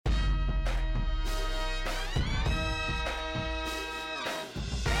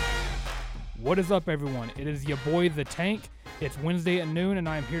What is up, everyone? It is your boy, The Tank. It's Wednesday at noon, and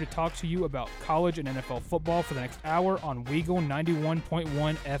I am here to talk to you about college and NFL football for the next hour on Weagle 91.1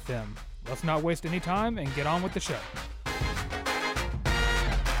 FM. Let's not waste any time and get on with the show.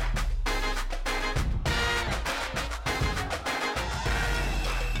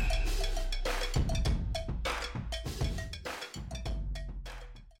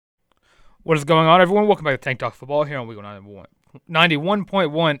 What is going on, everyone? Welcome back to Tank Talk Football here on Weagle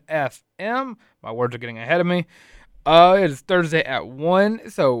 91.1 FM. My words are getting ahead of me. It is Thursday at 1,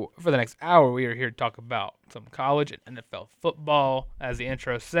 so for the next hour, we are here to talk about some college and NFL football, as the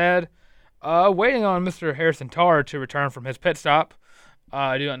intro said. Waiting on Mr. Harrison Tarr to return from his pit stop.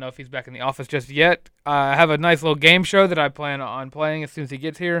 I do not know if he's back in the office just yet. I have a nice little game show that I plan on playing as soon as he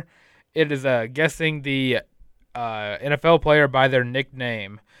gets here. It is guessing the NFL player by their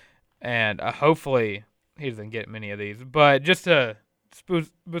nickname, and hopefully he doesn't get many of these. But just to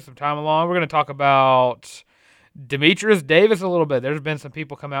boost some time along, we're going to talk about Demetrius Davis a little bit. There's been some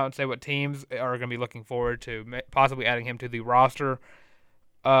people come out and say what teams are going to be looking forward to possibly adding him to the roster.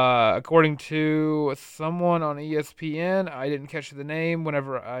 According to someone on ESPN, I didn't catch the name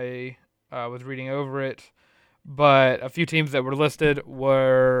whenever I was reading over it, but a few teams that were listed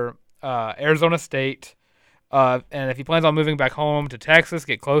were Arizona State, and if he plans on moving back home to Texas,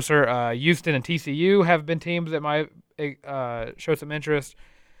 get closer, Houston and TCU have been teams that might show some interest.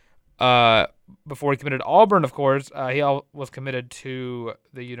 Before he committed to Auburn, of course, he was committed to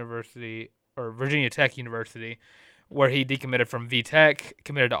the university, or Virginia Tech University, where he decommitted from VTech,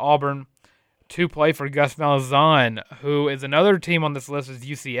 committed to Auburn to play for Gus Malzahn, who is another team on this list is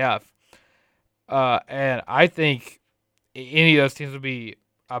UCF. And I think any of those teams would be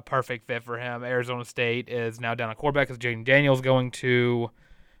a perfect fit for him. Arizona State is now down a quarterback because Jaden Daniels going to,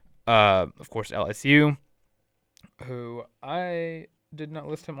 of course, LSU, who I did not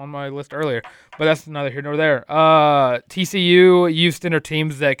list him on my list earlier, but that's neither here nor there. TCU, Houston are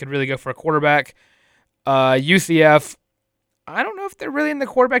teams that could really go for a quarterback. UCF, I don't know if they're really in the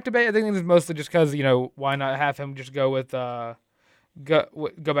quarterback debate. I think it's mostly just because, why not have him just go with go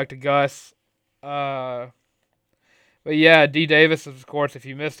back to Gus. But yeah, D. Davis, of course, if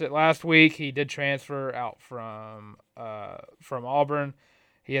you missed it last week, he did transfer out from Auburn.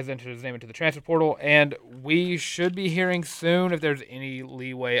 He has entered his name into the transfer portal, and we should be hearing soon if there's any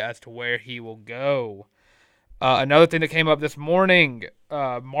leeway as to where he will go. Another thing that came up this morning,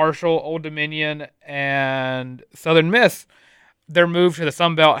 Marshall, Old Dominion, and Southern Miss, their move to the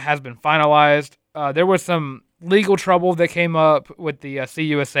Sun Belt has been finalized. There was some legal trouble that came up with the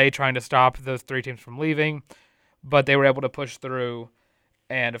CUSA trying to stop those three teams from leaving, but they were able to push through.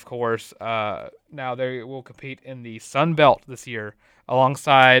 And, of course, now they will compete in the Sun Belt this year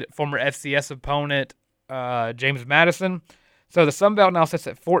alongside former FCS opponent James Madison. So the Sun Belt now sits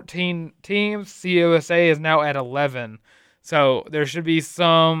at 14 teams. CUSA is now at 11. So there should be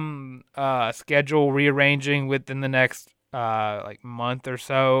some schedule rearranging within the next month or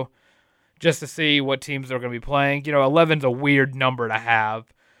so just to see what teams they're going to be playing. 11's a weird number to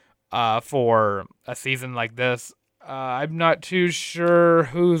have for a season like this. I'm not too sure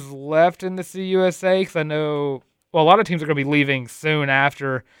who's left in the CUSA because I know a lot of teams are going to be leaving soon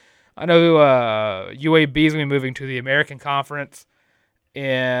after. I know UAB is going to be moving to the American Conference,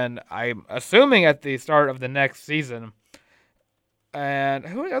 and I'm assuming at the start of the next season. And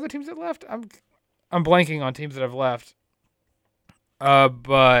who are the other teams that left? I'm blanking on teams that have left.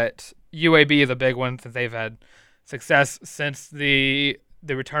 But UAB is a big one since they've had success since the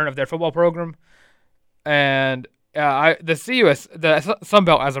return of their football program. And the Sun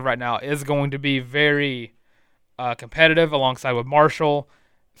Belt as of right now is going to be very competitive alongside with Marshall.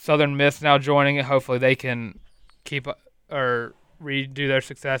 Southern Miss now joining it. Hopefully they can keep or redo their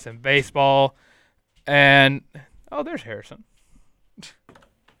success in baseball. And, there's Harrison.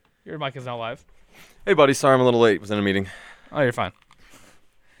 Your mic is not live. Hey, buddy. Sorry I'm a little late. Was in a meeting. Oh, you're fine.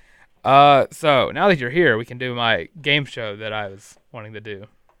 So now that you're here, we can do my game show that I was wanting to do.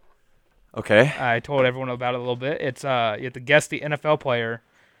 Okay. I told everyone about it a little bit. It's you have to guess the NFL player,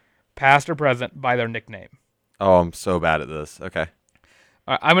 past or present, by their nickname. Oh, I'm so bad at this. Okay.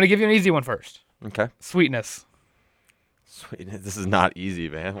 I'm going to give you an easy one first. Okay. Sweetness. Sweetness. This is not easy,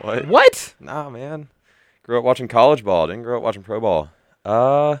 man. What? What? Nah, man. Grew up watching college ball. Didn't grow up watching pro ball.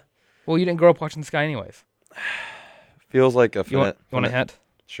 Well, you didn't grow up watching this guy anyways. Feels like a... You want a hint?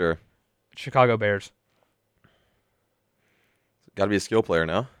 Sure. Chicago Bears. Got to be a skill player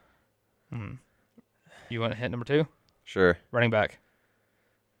now. You want hint number 2? Sure. Running back.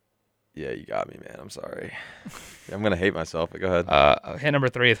 Yeah, you got me, man. I'm sorry. I'm going to hate myself, but go ahead. Hint number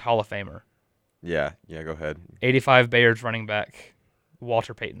 3 is Hall of Famer. Yeah, go ahead. 85 Bears running back.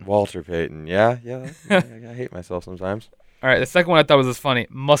 Walter Payton. Walter Payton. Yeah. I hate myself sometimes. All right, the second one I thought was funny.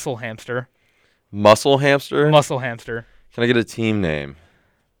 Muscle Hamster. Muscle hamster. Muscle Hamster. Can I get a team name?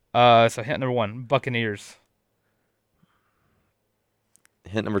 So hint number 1, Buccaneers.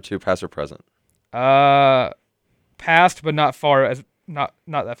 Hint number 2, past or present. Past, but not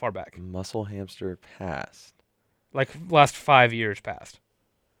that far back. Muscle hamster past. Like last 5 years past.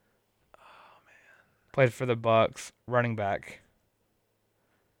 Oh man. Played for the Bucks. Running back.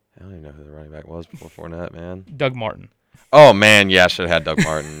 I don't even know who the running back was before Fournette, man. Doug Martin. Oh man, yeah, I should have had Doug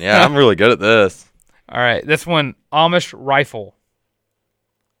Martin. Yeah, I'm really good at this. All right, this one, Amish Rifle.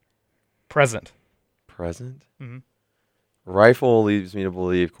 Present. Present? Mm-hmm. Rifle leads me to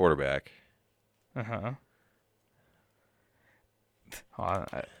believe quarterback. Uh-huh.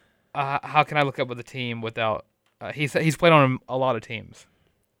 How can I look up with a team without... he's played on a lot of teams.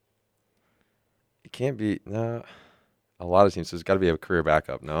 It can't be... No. A lot of teams, so it's got to be a career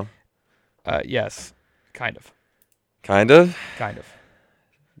backup, no? Yes, kind of. Kind of? Kind of.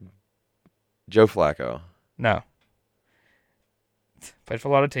 Joe Flacco. No. Played for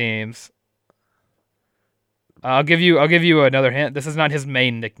a lot of teams. I'll give you another hint. This is not his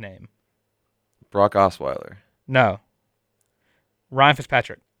main nickname. Brock Osweiler. No. Ryan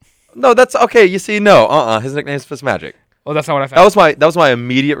Fitzpatrick. No, that's okay. You see, no, his nickname is Fitzmagic. Oh, that's not what I found. That was my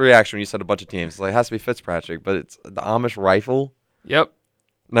immediate reaction when you said a bunch of teams. It's like, it has to be Fitzpatrick, but it's the Amish Rifle. Yep.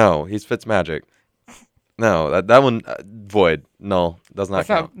 No, he's Fitzmagic. No, that one void. No, does not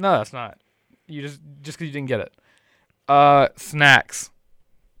count. No, that's not. You just because you didn't get it. Snacks.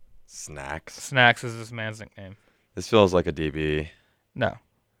 Snacks. Snacks is this man's nickname. This feels like a DB. No.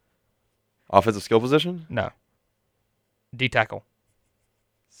 Offensive skill position? No. D tackle.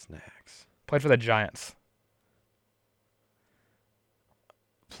 Snacks. Played for the Giants.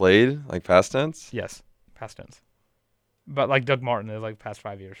 Played like past tense? Yes, past tense. But like Doug Martin is like past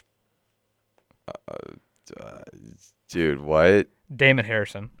 5 years. Dude, what? Damon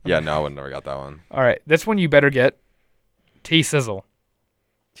Harrison. Yeah, no, I would never got that one. All right, this one you better get. T Sizzle.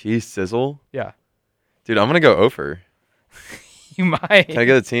 T Sizzle? Yeah. Dude, I'm gonna go over. You might. Can I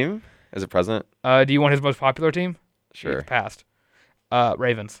get a team? Is it present? Do you want his most popular team? Sure. It's past.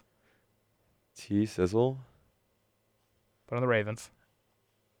 Ravens. T Sizzle? Put on the Ravens.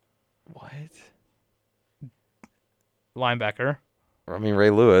 What? Linebacker. I mean, Ray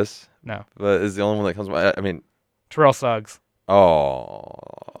Lewis. No. But is the only one that comes by. I mean. Terrell Suggs. Oh.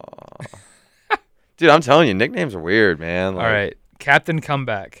 Dude, I'm telling you, nicknames are weird, man. All right. Captain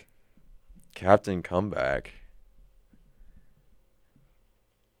Comeback. Captain Comeback.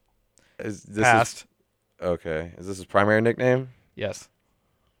 Is this Past. Okay. Is this his primary nickname? Yes.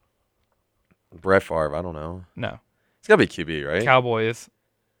 Brett Favre. I don't know. No. It's got to be QB, right? Cowboys.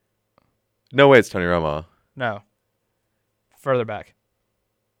 No way it's Tony Romo. No. Further back.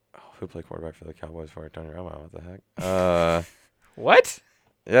 Oh, who played quarterback for the Cowboys for Tony Romo? What the heck? What?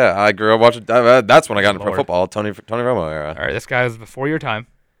 Yeah, I grew up watching. That's when I got into pro Lord. football. Tony Romo era. All right, this guy was before your time.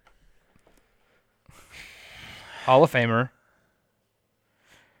 Hall of Famer.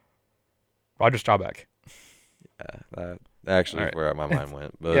 Roger Staubach. Yeah, that actually is where my mind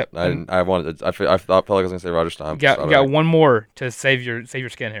went. But Yep. I didn't. I wanted. I felt like I was gonna say Roger Staubach. You got one more to save your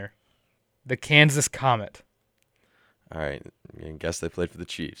skin here. The Kansas Comet. All right. I guess they played for the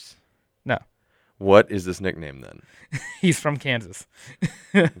Chiefs. No. What is this nickname then? He's from Kansas.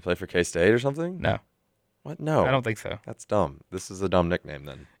 You play for K-State or something? No. What? No. I don't think so. That's dumb. This is a dumb nickname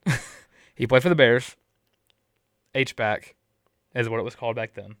then. He played for the Bears. H-back is what it was called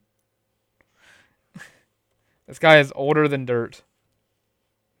back then. This guy is older than dirt.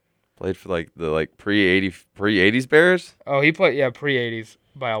 Played for the pre-80s Bears? Oh, he played pre-80s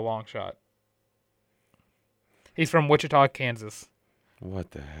by a long shot. He's from Wichita, Kansas.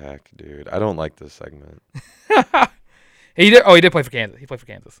 What the heck, dude? I don't like this segment. He did play for Kansas. He played for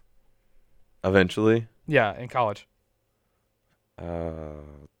Kansas. Eventually? Yeah, in college. That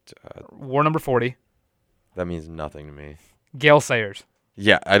War number 40. means nothing to me. Gale Sayers.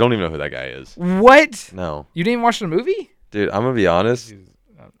 Yeah, I don't even know who that guy is. What? No. You didn't even watch the movie? Dude, I'm going to be honest.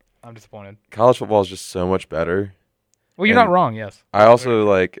 I'm disappointed. College football is just so much better. Well, you're not wrong, yes. I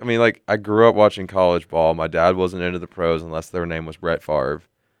also I grew up watching college ball. My dad wasn't into the pros unless their name was Brett Favre.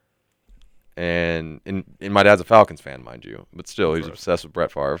 And my dad's a Falcons fan, mind you. But still, he's obsessed with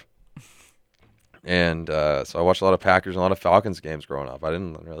Brett Favre. And so I watched a lot of Packers and a lot of Falcons games growing up. I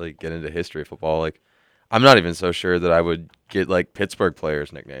didn't really get into history of football. I'm not even so sure that I would get Pittsburgh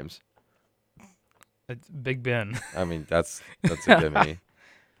players' nicknames. It's Big Ben. I mean, that's a gimme.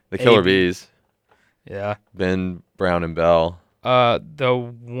 The Killer Bees. Yeah. Ben, Brown, and Bell. I'm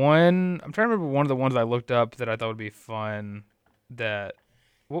trying to remember one of the ones I looked up that I thought would be fun. that.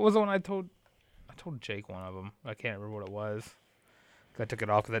 What was the one I told? I told Jake one of them. I can't remember what it was. 'Cause I took it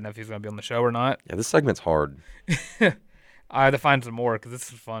off because I didn't know if he was going to be on the show or not. Yeah, this segment's hard. I had to find some more because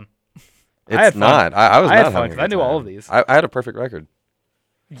this is fun. It's not. I was I not had fun having a because good I knew all time. of these. I had a perfect record.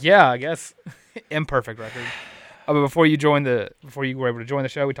 Yeah, I guess imperfect record. But before you were able to join the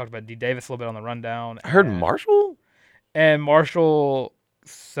show, we talked about D. Davis a little bit on the rundown. I heard Marshall. And Marshall,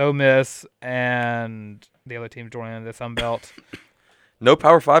 So Miss, and the other teams joining the Sun Belt. No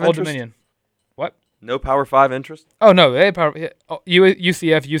Power 5 Old interest? Dominion. What? No Power 5 interest? Oh, no.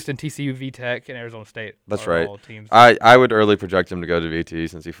 UCF, Houston, TCU, VTech, and Arizona State. That's are right. all teams. I would early project him to go to VT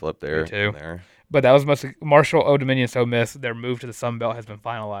since he flipped there. Me too. and there. But that was mostly Marshall, Old Dominion, So Miss. Their move to the Sun Belt has been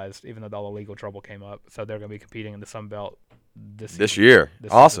finalized, even though all the legal trouble came up. So they're going to be competing in the Sun Belt this year.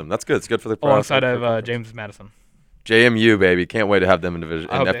 This Awesome. season. That's good. It's good for the Alongside of James Madison. JMU, baby. Can't wait to have them in division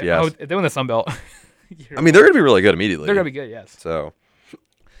in FBS. If they win the Sun Belt. I mean, they're going to be really good immediately. They're going to be good, yes. So.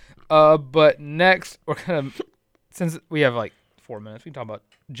 But next, we're going to, since we have like 4 minutes, we can talk about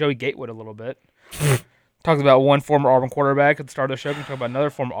Joey Gatewood a little bit. Talked about one former Auburn quarterback at the start of the show. We can talk about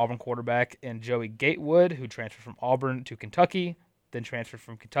another former Auburn quarterback in Joey Gatewood, who transferred from Auburn to Kentucky, then transferred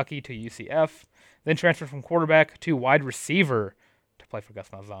from Kentucky to UCF, then transferred from quarterback to wide receiver to play for Gus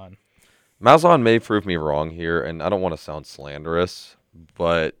Malzahn. Malzahn may prove me wrong here, and I don't want to sound slanderous,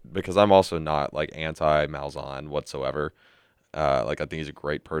 but because I'm also not like anti-Malzahn whatsoever. I think he's a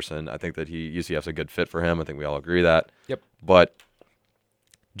great person. I think that UCF's a good fit for him. I think we all agree that. Yep. But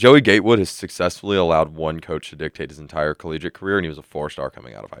Joey Gatewood has successfully allowed one coach to dictate his entire collegiate career, and he was a 4-star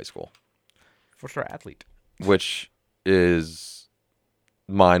coming out of high school. 4-star athlete. Which is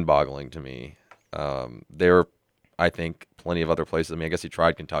mind-boggling to me. There are, I think, plenty of other places. I mean, I guess he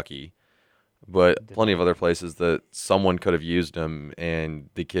tried Kentucky, but plenty of other places that someone could have used him, and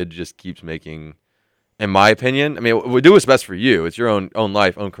the kid just keeps making, in my opinion, I mean, we do what's best for you. It's your own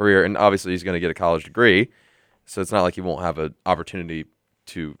life, own career, and obviously he's going to get a college degree, so it's not like he won't have an opportunity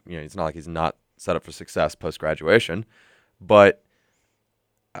to, it's not like he's not set up for success post-graduation, but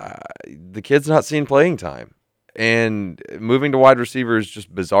the kid's not seeing playing time. And moving to wide receiver is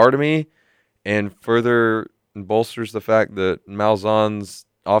just bizarre to me, and further bolsters the fact that Malzahn's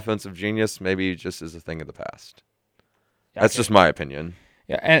offensive genius maybe just is a thing of the past. Yeah, That's just my opinion.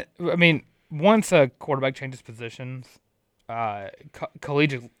 Yeah, and I mean, once a quarterback changes positions,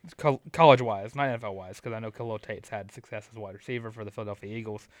 college-wise, not NFL-wise, because I know Khalil Tate's had success as a wide receiver for the Philadelphia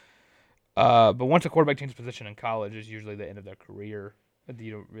Eagles. But once a quarterback changes position in college, is usually the end of their career.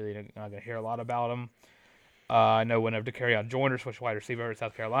 You not going to hear a lot about them. I know whenever Dakereon Joyner switched wide receiver at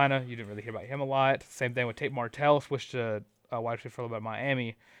South Carolina, you didn't really hear about him a lot. Same thing with Tate Martell, switched to wide receiver for a little bit at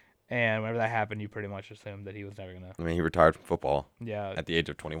Miami. And whenever that happened, you pretty much assumed that he was never going to. I mean, he retired from football at the age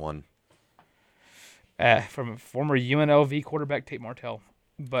of 21. From former UNLV quarterback Tate Martell.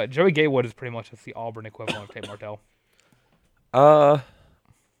 But Joey Gatewood is pretty much just the Auburn equivalent of Tate Martell.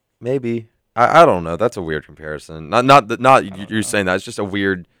 Maybe. I don't know. That's a weird comparison. Not you're saying that. It's just a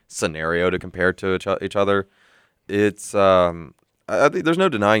weird scenario to compare to each other. It's I think there's no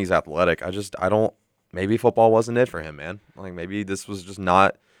denying he's athletic. I don't. Maybe football wasn't it for him, man. Like maybe this was just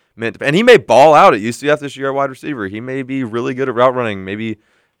not meant to. And he may ball out at UCF this year at wide receiver. He may be really good at route running, maybe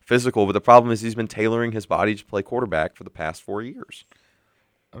physical. But the problem is he's been tailoring his body to play quarterback for the past 4 years.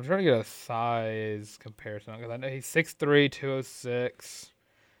 I'm trying to get a size comparison because I know he's 6'3", 206,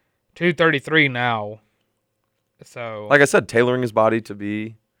 233 now. So, like I said, tailoring his body to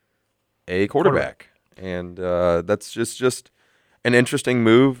be a quarterback. And that's just an interesting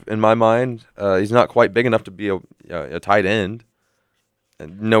move in my mind. He's not quite big enough to be a tight end.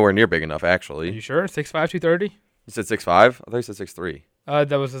 And nowhere near big enough, actually. Are you sure? 6'5", 230? You said 6'5"? I thought you said 6'3".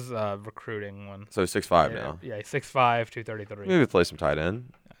 That was his recruiting one. So 6'5" now. Yeah, 6'5", 233. Maybe play some tight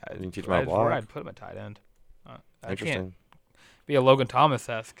end. You can teach him how to block. I'd put him at tight end. Interesting. Can't be a Logan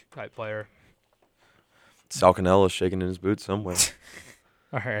Thomas-esque type player. Sal Cannella is shaking in his boots somewhere.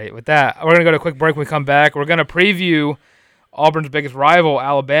 All right, with that, we're going to go to a quick break. When we come back, we're going to preview Auburn's biggest rival,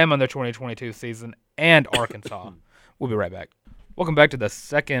 Alabama, in their 2022 season, and Arkansas. We'll be right back. Welcome back to the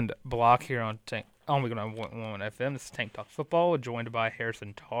second block here on Tank. On We're going to 1 FM. This is Tank Talk Football, joined by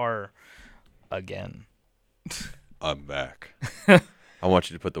Harrison Tarr again. I'm back. I want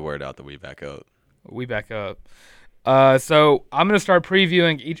you to put the word out that we back up. We back up. So I'm going to start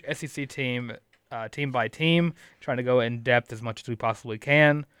previewing each SEC team, team by team, trying to go in depth as much as we possibly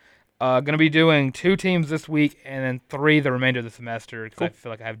can. Going to be doing 2 teams this week and then 3 the remainder of the semester because I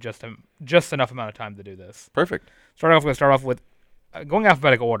feel like I have just enough amount of time to do this. Perfect. We're going to start off with going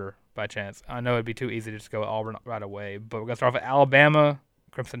alphabetical order by chance. I know it'd be too easy to just go Auburn right away, but we're going to start off with Alabama,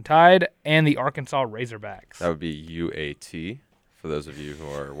 Crimson Tide, and the Arkansas Razorbacks. That would be UAT. for those of you who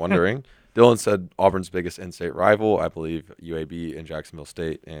are wondering. Dylan said Auburn's biggest in-state rival. I believe UAB and Jacksonville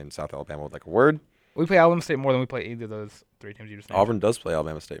State and South Alabama would like a word. We play Alabama State more than we play either of those three teams you just named. Auburn does play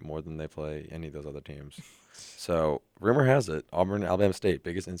Alabama State more than they play any of those other teams. So rumor has it, Auburn and Alabama State,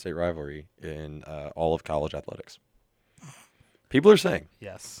 biggest in-state rivalry in all of college athletics. People are saying.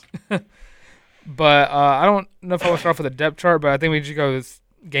 Yes. But I don't know if I want to start off with a depth chart, but I think we should go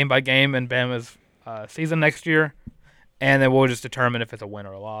game by game in Bama's season next year, and then we'll just determine if it's a win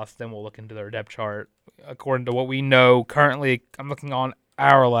or a loss. Then we'll look into their depth chart. According to what we know currently, I'm looking on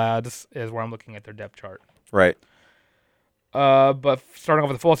Our Lads is where I'm looking at their depth chart. Right. But starting off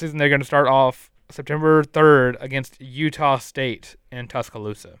with the full season, they're going to start off September 3rd against Utah State in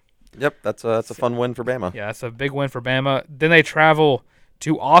Tuscaloosa. Yep, that's a fun win for Bama. Yeah, that's a big win for Bama. Then they travel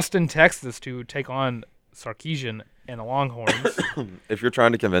to Austin, Texas to take on Sarkisian and the Longhorns. If you're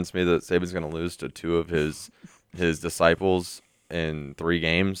trying to convince me that Saban's going to lose to two of his disciples in 3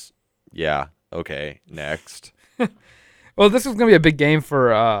 games, yeah, okay, next. Well, this is going to be a big game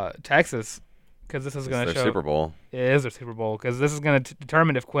for Texas because this is going to Their show Super Bowl. It is their Super Bowl because this is going to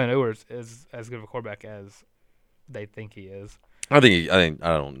determine if Quinn Ewers is as good of a quarterback as they think he is. I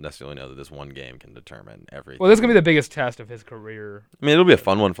don't necessarily know that this one game can determine everything. Well, this is going to be the biggest test of his career. I mean, it'll be a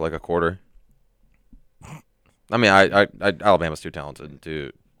fun one for like a quarter. I mean, Alabama's too talented,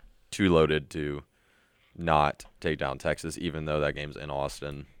 too loaded to not take down Texas, even though that game's in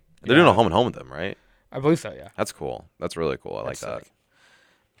Austin. They're doing a home and home with them, right? I believe so, yeah. That's cool. That's really cool. I like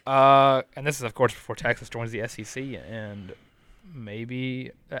that. And this is, of course, before Texas joins the SEC, and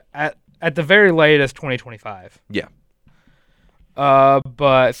maybe at the very latest 2025. Yeah.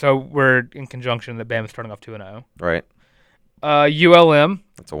 But so we're in conjunction that Bama's starting off 2-0. Right. ULM.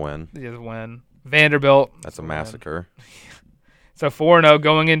 That's a win. Is a win. Vanderbilt. That's a massacre. So 4-0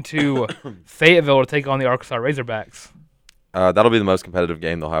 going into Fayetteville to take on the Arkansas Razorbacks. That'll be the most competitive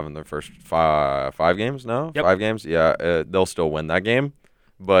game they'll have in their first five games. No, yep. 5 games. Yeah, they'll still win that game,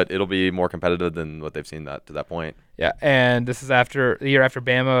 but it'll be more competitive than what they've seen to that point. Yeah, and this is after the year after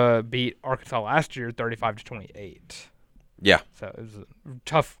Bama beat Arkansas last year, 35-28. Yeah. So it was a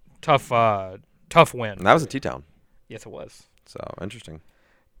tough win. And that was a T-Town. Yes, it was. So interesting.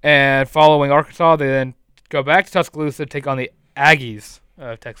 And following Arkansas, they then go back to Tuscaloosa to take on the Aggies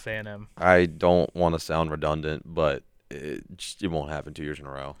of Texas A&M. I don't want to sound redundant, but it won't happen 2 years in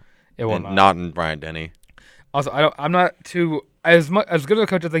a row. It will not in Bryant-Denny. Also, I'm not too as good of a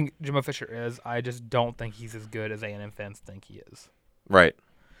coach I think Jimbo Fisher is. I just don't think he's as good as A&M fans think he is. Right.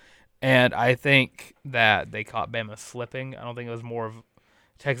 And I think that they caught Bama slipping. I don't think it was more of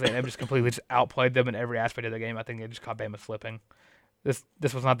Texas A&M just completely just outplayed them in every aspect of the game. I think they just caught Bama slipping. This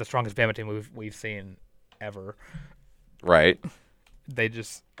was not the strongest Bama team we've seen ever. Right. They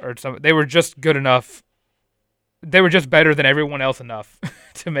were just good enough. They were just better than everyone else enough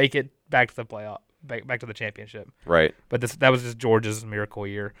to make it back to the playoff, back to the championship. Right. But that was just Georgia's miracle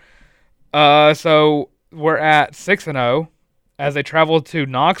year. So we're at 6-0 as they travel to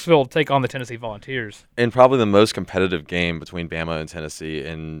Knoxville to take on the Tennessee Volunteers. And probably the most competitive game between Bama and Tennessee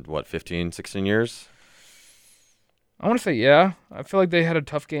in, 15, 16 years? I want to say, yeah. I feel like they had a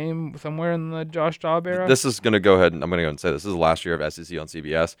tough game somewhere in the Josh Dobb era. This is going to go ahead, and I'm going to go and say this is the last year of SEC on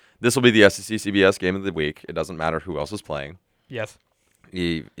CBS. This will be the SEC-CBS game of the week. It doesn't matter who else is playing. Yes.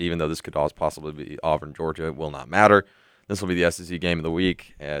 Even though this could also possibly be Auburn, Georgia, it will not matter. This will be the SEC game of the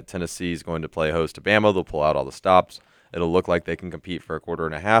week. Tennessee is going to play host to Bama. They'll pull out all the stops. It'll look like they can compete for a quarter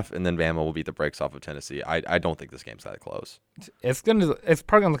and a half, and then Bama will beat the brakes off of Tennessee. I don't think this game's that close. It's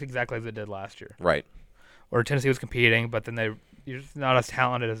probably gonna look exactly as it did last year. Right. Or Tennessee was competing, but then you're just not as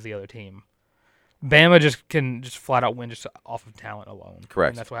talented as the other team. Bama just can flat out win just off of talent alone.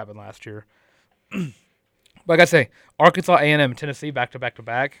 Correct. And that's what happened last year. But like I say, Arkansas, A&M, and Tennessee back to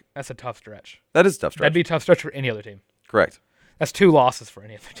back. That's a tough stretch. That is a tough stretch. That'd be a tough stretch for any other team. Correct. That's 2 losses for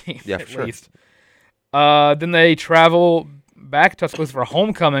any other team. Yeah, at for least. Then they travel back to Tuscaloosa for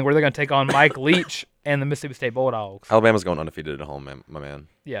homecoming, where they're going to take on Mike Leach and the Mississippi State Bulldogs. Alabama's going undefeated at home, my man.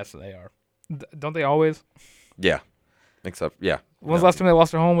 Yes, they are. Don't they always? Yeah. Except, yeah. When was the last time they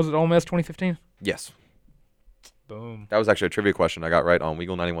lost at home? Was it Ole Miss 2015? Yes. Boom. That was actually a trivia question I got right on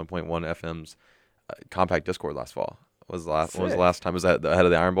Weagle 91.1 FM's Compact Discord last fall. When was the last time? Was that ahead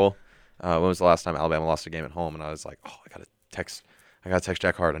of the Iron Bowl? When was the last time Alabama lost a game at home? And I was like, oh, I gotta text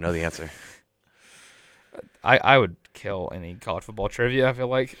Jack Hart. I know the answer. I would kill any college football trivia, I feel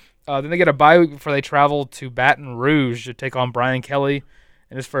like. Then they get a bye week before they travel to Baton Rouge to take on Brian Kelly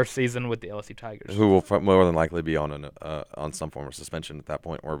in his first season with the LSU Tigers. Who will more than likely be on some form of suspension at that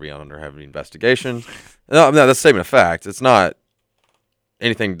point or be under heavy investigation. No, that's a statement of fact. It's not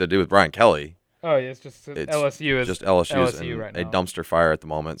anything to do with Brian Kelly. Oh, yeah, it's just It's LSU is just LSU is LSU in right a now. dumpster fire at the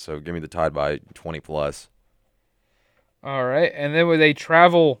moment. So give me the Tide by 20 plus. All right, and then when they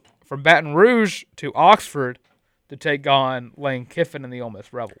travel from Baton Rouge to Oxford to take on Lane Kiffin and the Ole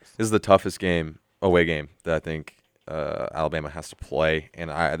Miss Rebels. This is the toughest away game that I think Alabama has to play, and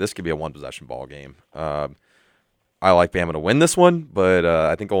this could be a one-possession ball game. I like Bama to win this one, but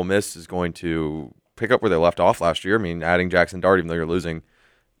I think Ole Miss is going to pick up where they left off last year. I mean, adding Jackson Dart, even though you're losing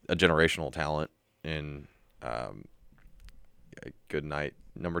a generational talent in good night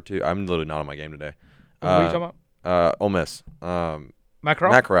number 2. I'm literally not on my game today. What are you talking about? Ole Miss. Matt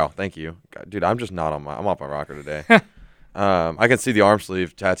Corral? Matt Corral, thank you. God, dude, I'm just not on I'm off my rocker today. I can see the arm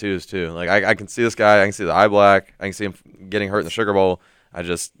sleeve tattoos too. Like I can see this guy. I can see the eye black. I can see him getting hurt in the Sugar Bowl. I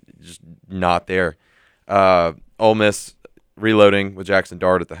just not there. Ole Miss reloading with Jackson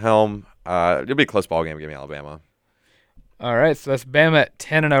Dart at the helm. It'll be a close ball game. Give me Alabama. All right, so that's Bama at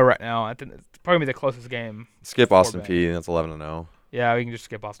 10-0 right now. I think it's probably gonna be the closest game. Skip for Austin Bama. P. That's 11-0. Yeah, we can just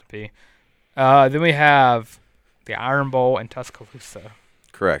skip Austin P. Then we have the Iron Bowl and Tuscaloosa.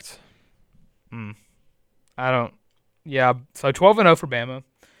 Correct. I don't. Yeah, so 12-0 for Bama.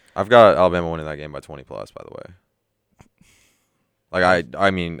 I've got Alabama winning that game by 20 plus. By the way.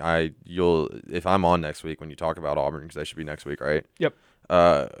 Like you'll if I'm on next week when you talk about Auburn, because they should be next week, right? Yep.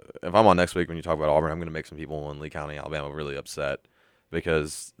 If I'm on next week when you talk about Auburn, I'm going to make some people in Lee County, Alabama, really upset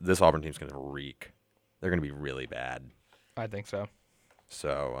because this Auburn team's going to reek. They're going to be really bad. I think so.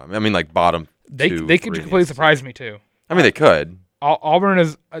 So I mean, like bottom. They two, could 3 completely in the surprise me too. I mean, they could. Auburn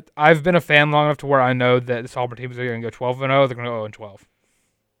is. I've been a fan long enough to where I know that this Auburn team is going to go 12-0. They're going to go 0-12.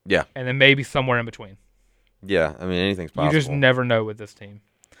 Yeah. And then maybe somewhere in between. Yeah, I mean, anything's possible. You just never know with this team.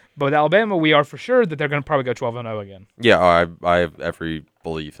 But with Alabama, we are for sure that they're going to probably go 12-0 again. Yeah, I have every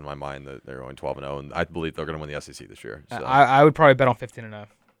belief in my mind that they're going 12-0, and I believe they're going to win the SEC this year. So. I would probably bet on 15-0.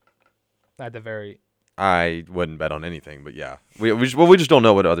 At the very. I wouldn't bet on anything, but yeah, we just don't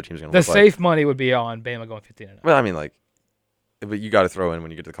know what other teams are going to The look like. safe money would be on Bama going 15-0. Well, I mean, like, but you got to throw in when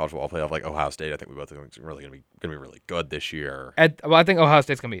you get to the college football playoff, like Ohio State. I think we both think it's really going to be really good this year. Well, I think Ohio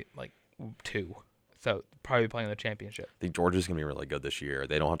State's going to be like 2. So probably playing the championship. I think Georgia's going to be really good this year.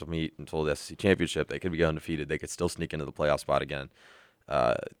 They don't have to meet until the SEC championship. They could be undefeated. They could still sneak into the playoff spot again.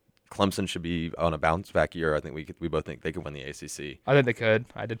 Clemson should be on a bounce back year. I think we both think they could win the ACC. I think they could.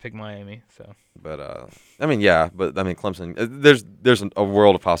 I did pick Miami, so. But I mean, yeah. But I mean, Clemson. There's a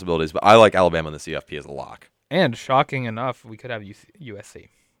world of possibilities. But I like Alabama in the CFP as a lock. And shocking enough, we could have USC.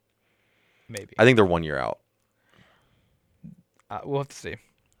 Maybe. I think they're 1 year out. We'll have to see.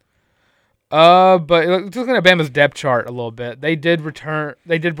 But just looking at Bama's depth chart a little bit, they did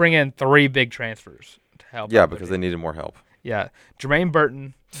bring in 3 big transfers to help. Yeah, because they needed more help. Yeah, Jermaine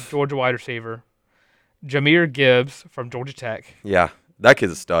Burton, Georgia wide receiver, Jahmyr Gibbs from Georgia Tech. Yeah, that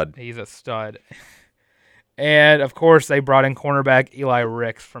kid's a stud. He's a stud. And of course, they brought in cornerback Eli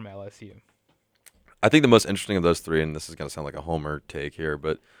Ricks from LSU. I think the most interesting of those 3, and this is going to sound like a homer take here,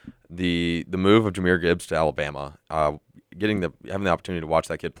 but the move of Jahmyr Gibbs to Alabama, having the opportunity to watch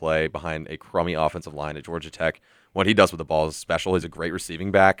that kid play behind a crummy offensive line at Georgia Tech, what he does with the ball is special. He's a great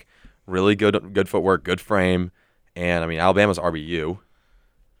receiving back, really good footwork, good frame, and I mean Alabama's RBU.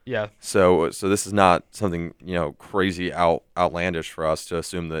 Yeah. So this is not something crazy outlandish for us to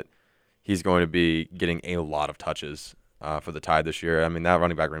assume that he's going to be getting a lot of touches for the Tide this year. I mean that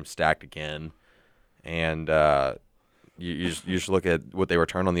running back room's stacked again. And you just look at what they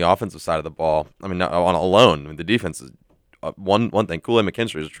return on the offensive side of the ball. I mean, on alone, I mean, the defense is one thing. Kool-Aid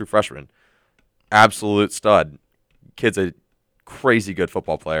McKinstry is a true freshman, absolute stud. Kid's a crazy good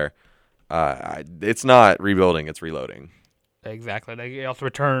football player. It's not rebuilding; it's reloading. Exactly. They also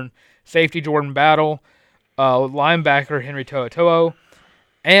return safety Jordan Battle, linebacker Henry To'oTo'o,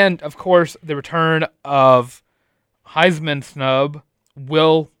 and of course the return of Heisman snub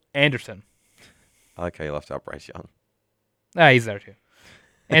Will Anderson. I like how you left out Bryce Young. He's there too.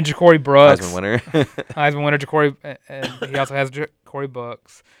 And Ja'Cory Brooks. Heisman winner. Heisman winner Ja'Cory, and he also has Ja'Cory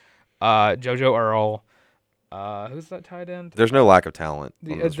Brooks, JoJo Earl. Who's that tight end? There's no lack of talent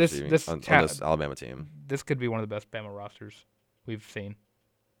on This this Alabama team. This could be one of the best Bama rosters we've seen.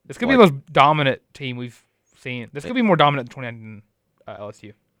 This could be the most dominant team we've seen. This could be more dominant than 2019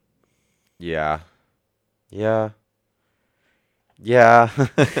 LSU. Yeah.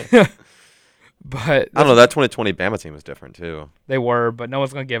 But I don't know. That 2020 Bama team was different too. They were, but no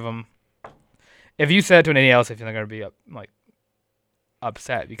one's gonna give them. If you said to any else, if you're gonna be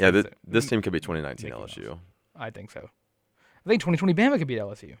upset because this team could be 2019 LSU. I think so. I think 2020 Bama could beat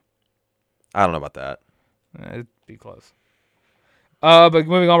LSU. I don't know about that. It'd be close. But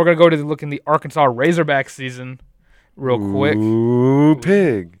moving on, we're gonna go to look in the Arkansas Razorback season, real quick. Ooh,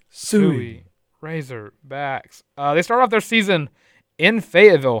 pig, suey, Razorbacks. They start off their season in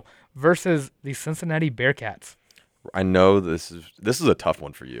Fayetteville versus the Cincinnati Bearcats. I know this is a tough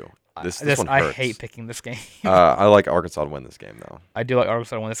one for you. This one hurts. I hate picking this game. I like Arkansas to win this game, though. I do like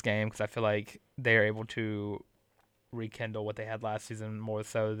Arkansas to win this game because I feel like they are able to rekindle what they had last season more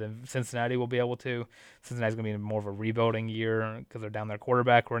so than Cincinnati will be able to. Cincinnati's going to be more of a rebuilding year because they're down their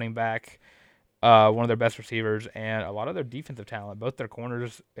quarterback, running back, one of their best receivers, and a lot of their defensive talent, both their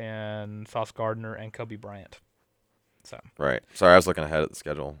corners and Sauce Gardner and Kobe Bryant. So Right. Sorry, I was looking ahead at the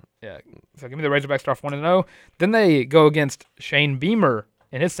schedule. yeah, so give me the Razorbacks start off 1-0. Then they go against Shane Beamer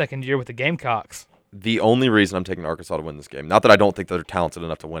in his second year with the Gamecocks. The only reason I'm taking Arkansas to win this game, not that I don't think they're talented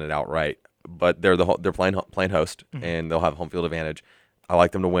enough to win it outright, but they're playing host, and they'll have home field advantage. I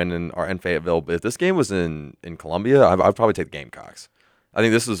like them to win in Fayetteville, but if this game was in Columbia, I'd probably take the Gamecocks. I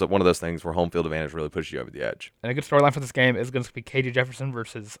think this is one of those things where home field advantage really pushes you over the edge. And a good storyline for this game is going to be KJ Jefferson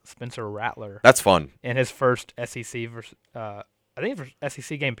versus Spencer Rattler That's fun. in his first SEC versus I think first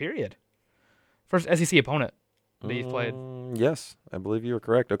SEC game period. First SEC opponent that he's played. Yes, I believe you are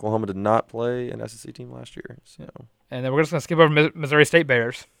correct. Oklahoma did not play an SEC team last year. So And then we're just going to skip over Missouri State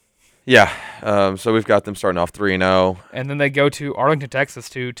Bears. yeah, so we've got them starting off 3-0. And then they go to Arlington, Texas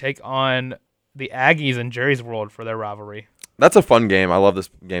to take on the Aggies in Jerry's World for their rivalry. That's a fun game. I love this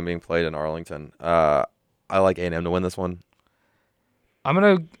game being played in Arlington. I like A&M to win this one. I'm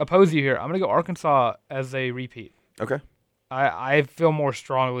going to oppose you here. I'm going to go Arkansas as a repeat. Okay. I feel more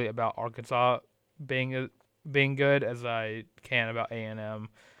strongly about Arkansas being good as I can about A&M.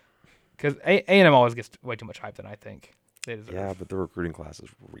 Because A&M always gets way too much hype than I think they deserve. Yeah, but the recruiting class is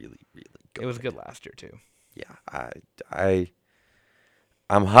really, really good. It was good last year, too. Yeah,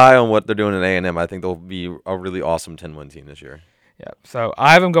 I'm high on what they're doing in A&M. I think they'll be a really awesome 10-win team this year. Yeah, so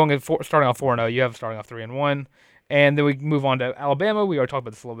I have them starting off 4-0. You have them starting off 3-1. And then we move on to Alabama. We already talked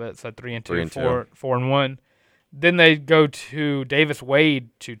about this a little bit. So 3-2, 4-1. Then they go to Davis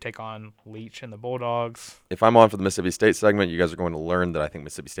Wade to take on Leach and the Bulldogs. If I'm on for the Mississippi State segment, you guys are going to learn that I think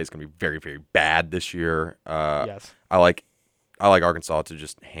Mississippi State's going to be very, very bad this year. Yes. I like Arkansas to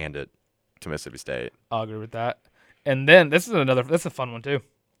just hand it to Mississippi State. I'll agree with that. And then this is a fun one too.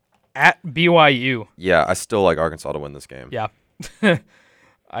 At BYU. Yeah, I still like Arkansas to win this game. Yeah.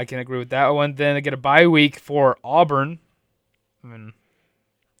 I can agree with that one. Then they get a bye week for Auburn. I mean,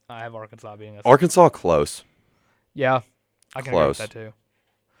 I have Arkansas being a Arkansas close. Yeah, I can agree with that too.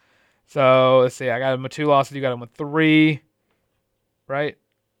 So let's see. I got them with 2 losses. You got them with 3, right?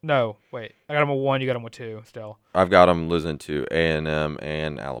 No, wait. I got them with 1. You got them with 2 still. I've got them losing to A&M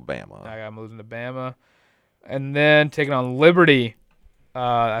and Alabama. I got them losing to Bama. And then taking on Liberty.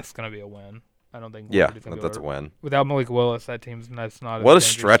 That's going to be a win. I don't think Liberty's going to that's a win. Without Malik Willis, that team's not What a dangerous.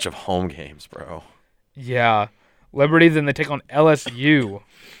 stretch of home games, bro. Yeah. Liberty, then they take on LSU.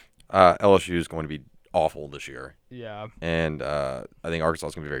 LSU is going to be awful this year. Yeah. And I think Arkansas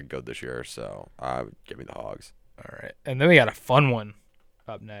is going to be very good this year, so give me the Hogs. All right. And then we got a fun one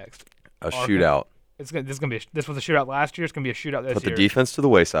up next. Shootout. This was a shootout last year. It's going to be a shootout this year. Put the defense to the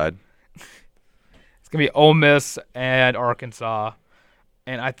wayside. It's going to be Ole Miss and Arkansas.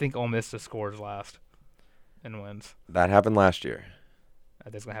 And I think Ole Miss just scores last and wins. That happened last year. I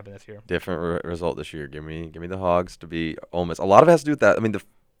think it's going to happen this year. Different result this year. Give me the Hogs to be Ole Miss. A lot of it has to do with that. I mean, the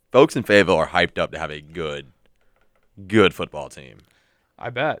folks in Fayetteville are hyped up to have a good football team.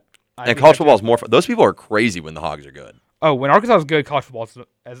 I bet. And college football is more fun. Those people are crazy when the Hogs are good. Oh, when Arkansas is good, college football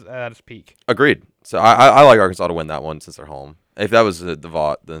is at its peak. Agreed. So I like Arkansas to win that one since they're home. If that was the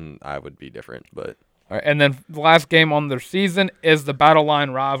Vaught, then I would be different. But all right, and then the last game on their season is the Battle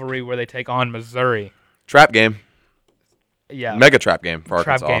Line rivalry where they take on Missouri. Trap game. Yeah. Mega trap game for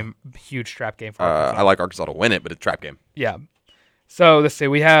Arkansas. Huge trap game for Arkansas. I like Arkansas to win it, but it's a trap game. Yeah. So let's see.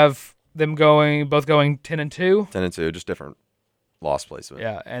 We have them both going 10-2. 10-2, just different loss placement.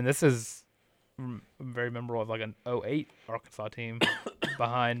 Yeah, and this is very memorable of like an 08 Arkansas team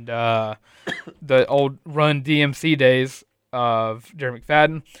behind the old Run DMC days of Jerry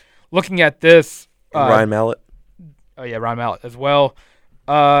McFadden. Looking at this. Ryan Mallett. Oh, yeah, Ryan Mallett as well.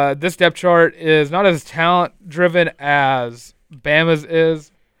 This depth chart is not as talent-driven as Bama's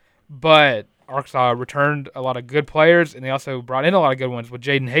is, but Arkansas returned a lot of good players, and they also brought in a lot of good ones with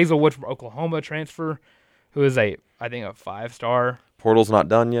Jaden Hazelwood from Oklahoma transfer, who is I think a 5-star. Portal's not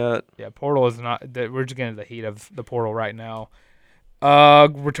done yet. Yeah, portal is not. We're just getting into the heat of the portal right now.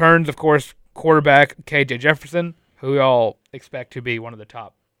 Returns, of course, quarterback KJ Jefferson, who we all expect to be one of the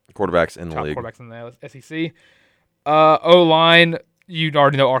top quarterbacks in the league. Quarterbacks in the SEC. O-line, you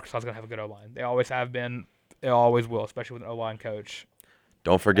already know Arkansas is going to have a good O-line. They always have been. They always will, especially with an O-line coach.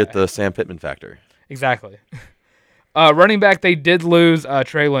 Don't forget the Sam Pittman factor. Exactly. Running back, they did lose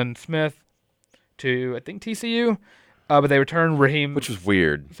Traylon Smith. to, I think, TCU. But they returned Raheem. Which was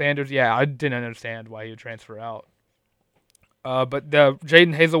weird. Sanders. Yeah, I didn't understand why he would transfer out. But the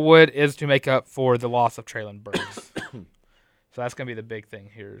Jaden Hazelwood is to make up for the loss of Traylon Burks. So that's going to be the big thing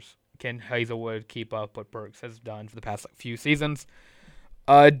here. Can Hazelwood keep up what Burks has done for the past few seasons?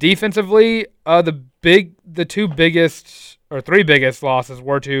 Defensively, the three biggest losses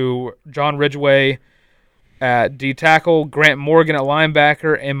were to John Ridgeway at D tackle, Grant Morgan at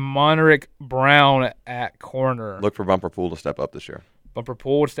linebacker, and Monrick Brown at corner. Look for Bumper Pool to step up this year. Bumper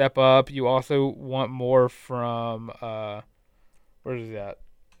Pool would step up. You also want more from where is that?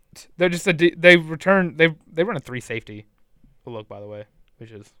 They're just they run a 3 safety look, by the way,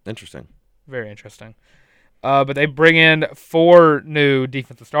 which is interesting. Very interesting. But they bring in 4 new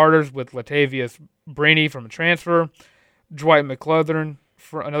defensive starters with Latavius Brini from a transfer, Dwight McClellan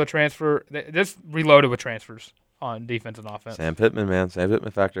for another transfer. They just reloaded with transfers on defense and offense. Sam Pittman, man. Sam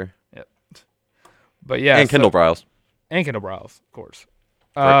Pittman factor. Yep. But yeah. And Kendall Briles. And Kendall Briles, of course.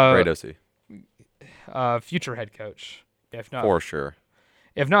 Great OC. Future head coach. If not, for sure.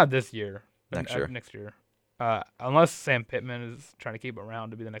 If not this year. Next year. Next year. Unless Sam Pittman is trying to keep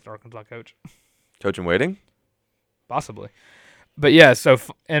around to be the next Arkansas coach. Coach in waiting? Possibly. But yeah, so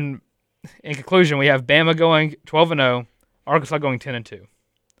in conclusion, we have Bama going 12-0, Arkansas going 10-2.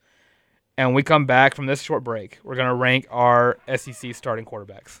 And when we come back from this short break, we're going to rank our SEC starting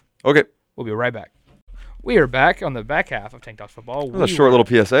quarterbacks. Okay. We'll be right back. We are back on the back half of Tank Talks Football. That was a short little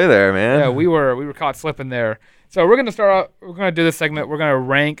PSA there, man. Yeah, we were caught slipping there. So we're going to start out. We're going to do this segment. We're going to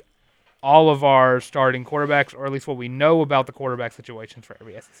rank all of our starting quarterbacks, or at least what we know about the quarterback situations for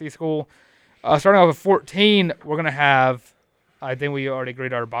every SEC school. Starting off with 14, we're going to have, I think we already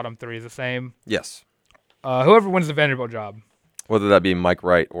agreed our bottom 3 is the same. Yes. Whoever wins the Vanderbilt job. Whether that be Mike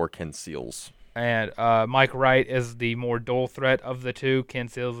Wright or Ken Seals. And Mike Wright is the more dual threat of the two. Ken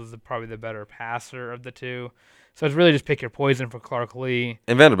Seals is probably the better passer of the two. So it's really just pick your poison for Clark Lee.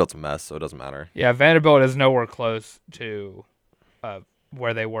 And Vanderbilt's a mess, so it doesn't matter. Yeah, Vanderbilt is nowhere close to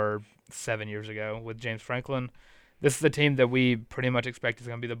where they were 7 years ago with James Franklin. This is a team that we pretty much expect is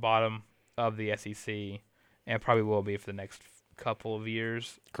going to be the bottom of the SEC and probably will be for the next couple of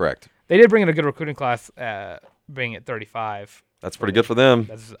years. Correct. They did bring in a good recruiting class, being at 35. That's pretty good for them.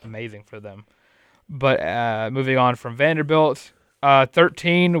 That's amazing for them. But moving on from Vanderbilt,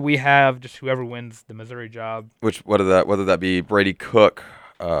 13 we have just whoever wins the Missouri job. Whether that be Brady Cook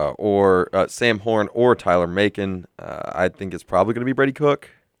or Sam Horn or Tyler Macon, I think it's probably going to be Brady Cook.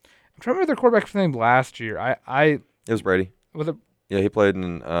 I'm trying to remember their quarterback's name last year. It was Brady. Was it? Yeah, he played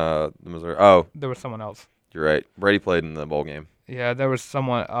in the Missouri. Oh, there was someone else. You're right. Brady played in the bowl game. Yeah, there was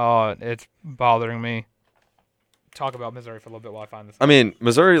someone. Oh, it's bothering me. Talk about Missouri for a little bit while I find this. I mean,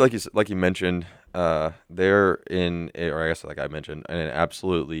 Missouri, like you mentioned, they're in, or I guess like I mentioned, in an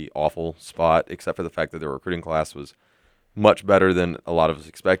absolutely awful spot, except for the fact that their recruiting class was much better than a lot of us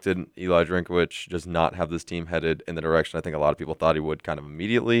expected. Eli Drinkwitz does not have this team headed in the direction I think a lot of people thought he would kind of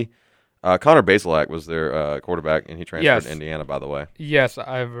immediately. Connor Bazelak was their quarterback, and he transferred to Indiana, by the way. Yes,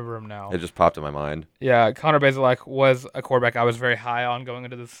 I remember him now. It just popped in my mind. Yeah, Connor Bazelak was a quarterback I was very high on going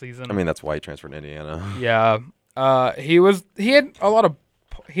into this season. I mean, that's why he transferred to Indiana. Yeah. He has a lot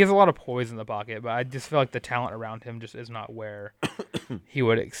of poise in the pocket, but I just feel like the talent around him just is not where he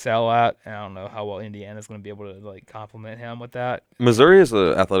would excel at. And I don't know how well Indiana's going to be able to complement him with that. Missouri as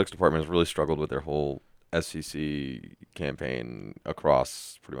the athletics department has really struggled with their whole SEC campaign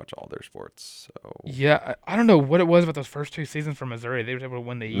across pretty much all their sports. So yeah, I don't know what it was about those first 2 seasons for Missouri. They were able to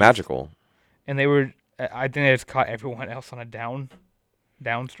win the East. Magical. And I think they just caught everyone else on a down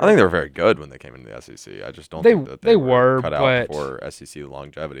streak. I think they were very good when they came into the SEC. I just don't think that they were cut out for SEC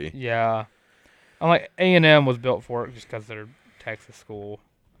longevity. Yeah. I'm like A&M was built for it just because they're Texas school.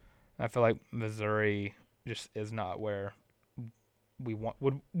 I feel like Missouri just is not where we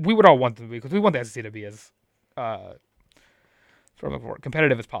would all want them to be, because we want the SEC to be as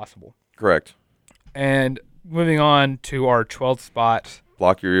competitive as possible. Correct. And moving on to our 12th spot.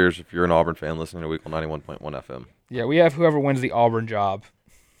 Block your ears if you're an Auburn fan listening to Week 91.1 FM. Yeah, we have whoever wins the Auburn job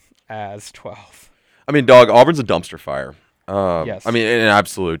as 12. I mean, dog, Auburn's a dumpster fire. Yes. I mean, an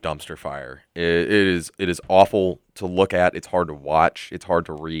absolute dumpster fire. It is awful to look at. It's hard to watch. It's hard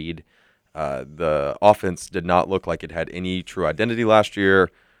to read. The offense did not look like it had any true identity last year.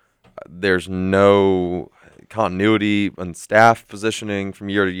 There's no continuity on staff positioning from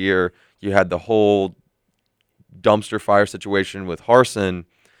year to year. You had the whole dumpster fire situation with Harsin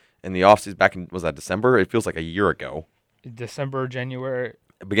in the offseason back in, was that December? It feels like a year ago. December, January.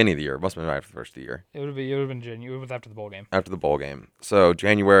 Beginning of the year. It must have been right after the first of the year. It would have been January. It was after the bowl game. After the bowl game. So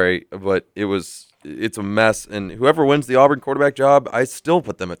January, but it's a mess. And whoever wins the Auburn quarterback job, I still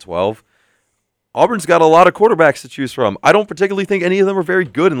put them at 12. Auburn's got a lot of quarterbacks to choose from. I don't particularly think any of them are very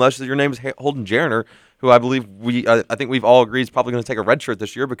good unless your name is Holden Jarner, who I believe I think we've all agreed is probably going to take a red shirt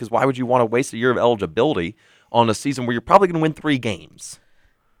this year because why would you want to waste a year of eligibility on a season where you're probably going to win 3 games?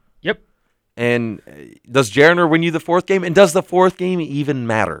 Yep. And does Jarner win you the 4th game? And does the 4th game even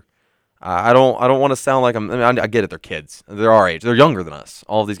matter? I don't want to sound like I get it. They're kids. They're our age. They're younger than us.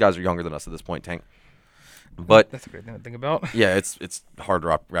 All of these guys are younger than us at this point, Tank. But that's a great thing to think about. Yeah, it's hard to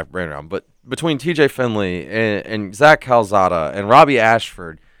wrap your brain around. But between T.J. Finley and Zach Calzada and Robbie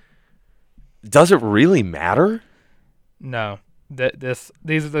Ashford, does it really matter? No.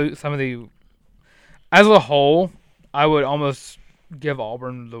 These are some of the. As a whole, I would almost give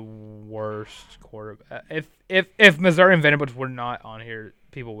Auburn the worst quarterback. If Missouri and Vanderbilt were not on here,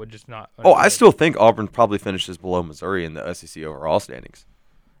 people would just not. Oh, I still think Auburn probably finishes below Missouri in the SEC overall standings.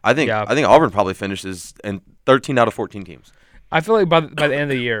 I think Auburn probably finishes in 13 out of 14 teams. I feel like by the end of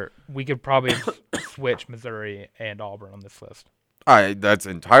the year, we could probably switch Missouri and Auburn on this list. That's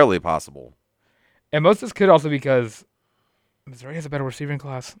entirely possible. And most of this could also be because Missouri has a better receiving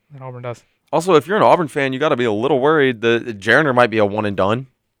class than Auburn does. Also, if you're an Auburn fan, you got to be a little worried that Jarner might be a one and done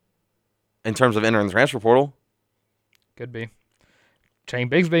in terms of entering the transfer portal. Could be. Shane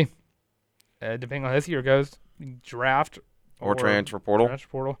Bigsby, depending on how this year goes, draft or transfer portal.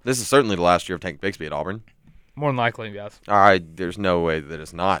 This is certainly the last year of Tank Bigsby at Auburn. More than likely, yes. There's no way that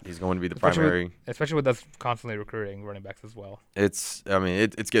it's not. He's going to be the primary. Especially with us constantly recruiting running backs as well. It's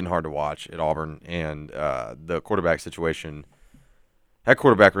getting hard to watch at Auburn, and the quarterback situation. That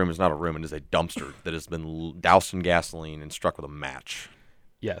quarterback room is not a room; it is a dumpster that has been doused in gasoline and struck with a match.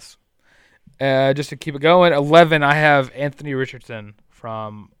 Yes. Just to keep it going, 11. I have Anthony Richardson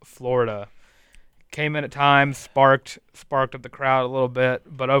from Florida. Came in at times, sparked up the crowd a little bit,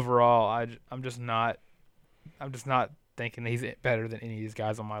 but overall, I'm just not thinking he's better than any of these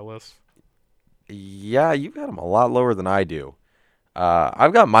guys on my list. Yeah, you got him a lot lower than I do.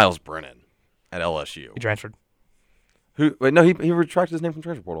 I've got Miles Brennan at LSU. He transferred. Wait, no, he retracted his name from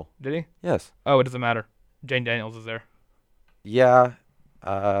transfer portal. Did he? Yes. Oh, it doesn't matter. Jane Daniels is there. Yeah.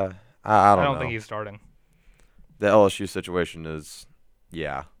 I don't know. Think he's starting. The LSU situation is,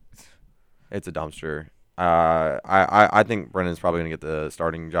 yeah, it's a dumpster. I think Brennan's probably going to get the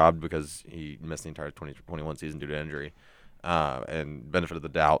starting job because he missed the entire 2021 season due to injury, and benefit of the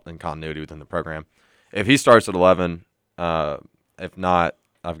doubt and continuity within the program. If he starts at 11, if not,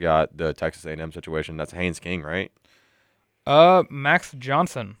 I've got the Texas A&M situation. That's Haynes King, right? Max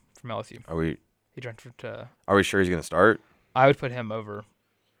Johnson from LSU. He transferred to. Are we sure he's going to start? I would put him over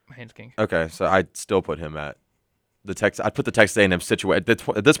Haynes King. Okay, so I'd still put him at the Texas. I'd put the Texas A&M situation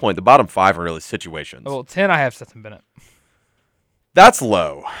at this point. The bottom 5 are really situations. Well, 10 I have Stetson Bennett. That's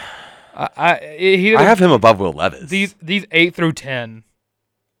low. I have him above Will Levis. These 8 through 10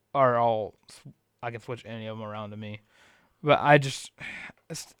 are all. I can switch any of them around to me, but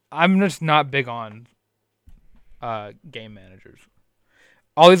I'm just not big on game managers.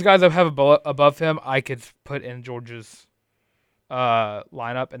 All these guys I have above him, I could put in Georgia's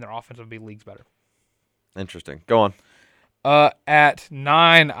lineup, and their offense would be leagues better. Interesting. Go on. At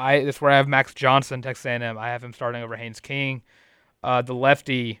 9, that's where I have Max Johnson, Texas A&M. I have him starting over Haynes King, the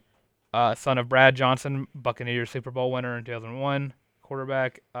lefty, son of Brad Johnson, Buccaneers Super Bowl winner in 2001,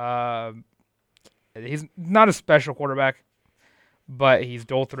 quarterback. He's not a special quarterback, but he's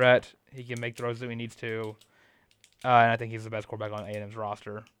dual threat. He can make throws that he needs to, and I think he's the best quarterback on A&M's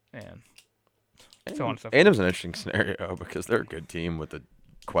roster. And so on and so forth. A&M's an interesting scenario because they're a good team with a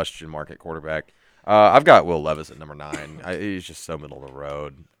question mark at quarterback. I've got Will Levis at number 9. He's just so middle of the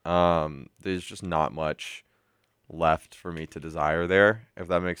road. There's just not much left for me to desire there, if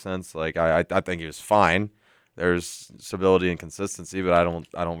that makes sense. Like I think he was fine. There's stability and consistency, but I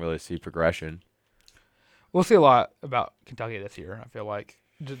don't really see progression. We'll see a lot about Kentucky this year, I feel like.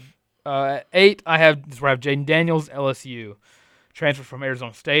 At 8, I have Jaden Daniels, LSU, transferred from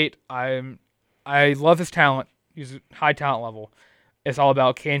Arizona State. I love his talent. He's a high talent level. It's all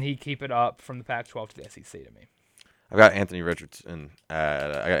about can he keep it up from the Pac-12 to the SEC to me. I've got Anthony Richardson. I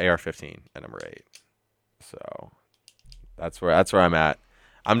got AR-15 at number 8. So that's where I'm at.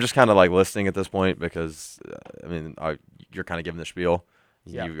 I'm just kind of like listening at this point because you're kind of giving the spiel.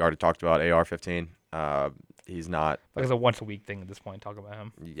 Yeah. You already talked about AR-15. He's not like it's a once a week thing at this point. Talk about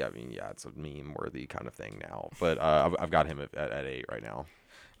him. Yeah, it's a meme worthy kind of thing now. But I've got him at 8 right now.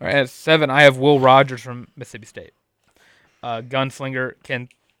 All right, at 7, I have Will Rogers from Mississippi State. Gunslinger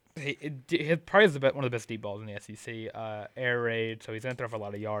he probably is one of the best deep balls in the SEC. Air raid, so he's going to throw for a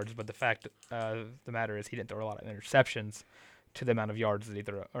lot of yards. But the fact the matter is he didn't throw a lot of interceptions to the amount of yards that he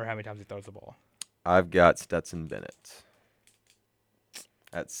threw or how many times he throws the ball. I've got Stetson Bennett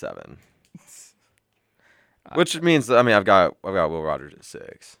at 7. Which means, I mean, I've got Will Rogers at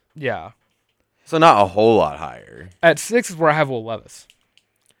 6. Yeah. So not a whole lot higher. At 6 is where I have Will Levis.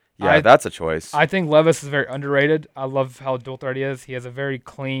 Yeah, that's a choice. I think Levis is very underrated. I love how dual threat he is. He has a very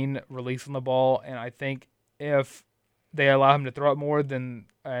clean release on the ball, and I think if they allow him to throw it more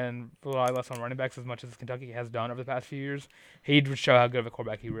and rely less on running backs as much as Kentucky has done over the past few years, he'd show how good of a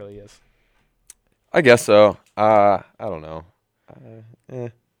quarterback he really is. I guess so. I don't know.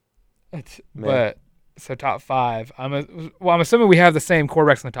 But so top 5. I'm assuming we have the same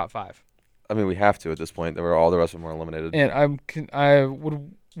quarterbacks in the top 5. I mean, we have to at this point. All the rest of them are eliminated. And I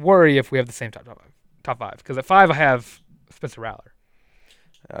would worry if we have the same top 5 because at 5 I have Spencer Rattler.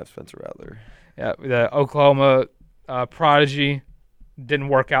 Yeah, Spencer Rattler. Yeah, the Oklahoma prodigy didn't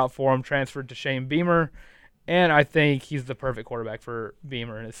work out for him. Transferred to Shane Beamer, and I think he's the perfect quarterback for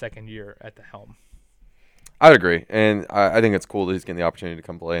Beamer in his second year at the helm. I'd agree, and I think it's cool that he's getting the opportunity to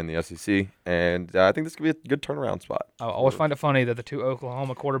come play in the SEC, and I think this could be a good turnaround spot. I always find it funny that the 2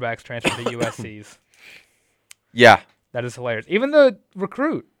 Oklahoma quarterbacks transferred to USC's. Yeah. That is hilarious. Even the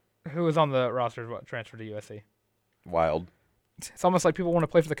recruit who was on the roster transferred to USC. Wild. It's almost like people want to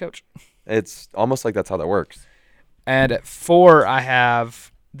play for the coach. It's almost like that's how that works. And at 4, I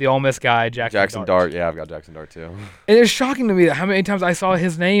have the Ole Miss guy, Jackson Dart. Yeah, I've got Jackson Dart too. It is shocking to me that how many times I saw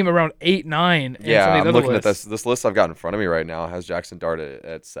his name around 8, 9. Yeah, I'm looking lists. at this list I've got in front of me right now has Jackson Dart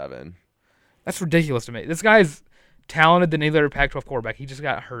at 7. That's ridiculous to me. This guy's talented than any other Pac-12 quarterback. He just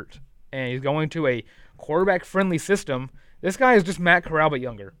got hurt, and he's going to a quarterback-friendly system. This guy is just Matt Corral but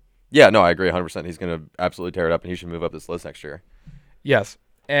younger. Yeah, no, I agree 100%. He's going to absolutely tear it up, and he should move up this list next year. Yes.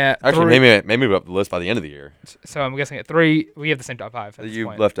 Actually, maybe move up the list by the end of the year. So I'm guessing at 3, we have the same top 5. You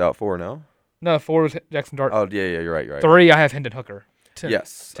left out 4, no? No, 4 was Jackson Dart. Oh, yeah, you're right. 3, I have Hendon Hooker.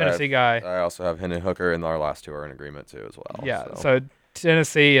 Yes. Tennessee guy. I also have Hendon Hooker, and our last 2 are in agreement, too, as well. Yeah, so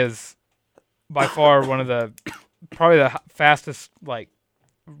Tennessee is by far one of the probably the fastest,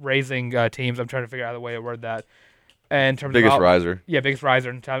 raising teams. I'm trying to figure out the way to word that. And in terms biggest of riser. Yeah, biggest riser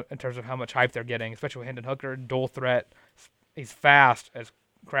in terms of how much hype they're getting, especially with Hendon Hooker, dual threat. He's fast as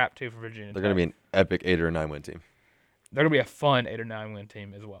crap, too, for Virginia. They're going to be an epic 8 or 9 win team. They're going to be a fun 8 or 9 win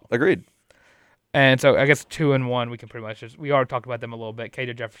team as well. Agreed. And so I guess 2 and 1, we can pretty much we already talked about them a little bit.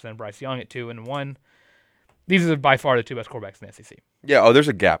 KJ Jefferson and Bryce Young at 2 and 1. These are by far the 2 best quarterbacks in the SEC. Yeah, there's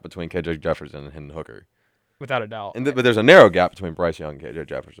a gap between KJ Jefferson and Hendon Hooker. Without a doubt. But there's a narrow gap between Bryce Young and KJ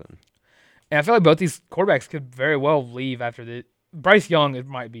Jefferson. And I feel like both these quarterbacks could very well leave after the Bryce Young. It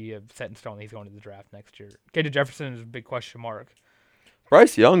might be set in stone. He's going to the draft next year. KJ Jefferson is a big question mark.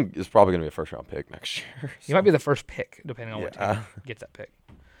 Bryce Young is probably going to be a first-round pick next year. So. He might be the first pick, depending on what team gets that pick.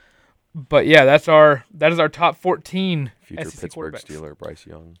 But yeah, that is our top 14 future SEC Pittsburgh quarterbacks. Steeler Bryce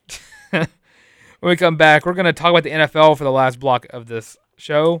Young. When we come back, we're going to talk about the NFL for the last block of this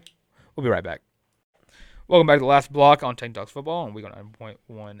show. We'll be right back. Welcome back to the last block on Tank Talks Football on Week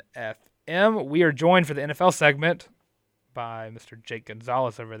 9.1 FM. We are joined for the NFL segment by Mr. Jake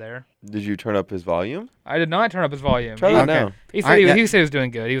Gonzalez over there. Did you turn up his volume? I did not turn up his volume. Try that now. He said he said he was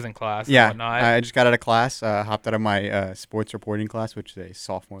doing good. He was in class. Yeah, and whatnot. I just got out of class, hopped out of my sports reporting class, which is a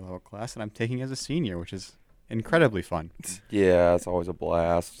sophomore level class, and I'm taking as a senior, which is incredibly fun. Yeah, it's always a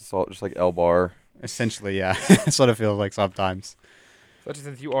blast. It's all just like L-Bar. Essentially, yeah. That's what it feels like sometimes. Especially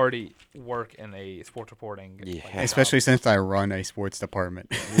since you already work in a sports reporting. Especially since I run a sports department.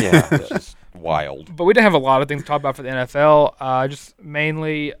 Yeah, it's just wild. But we didn't have a lot of things to talk about for the NFL. Just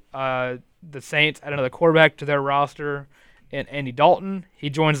mainly the Saints add another quarterback to their roster in Andy Dalton. He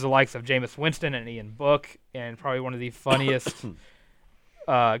joins the likes of Jameis Winston and Ian Book, and probably one of the funniest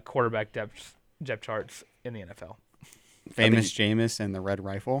quarterback depth charts in the NFL. Famous Jameis and the Red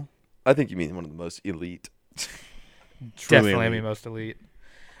Rifle. I think you mean one of the most elite. Definitely elite. Most elite.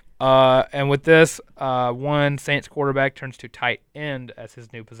 And with this, one Saints quarterback turns to tight end as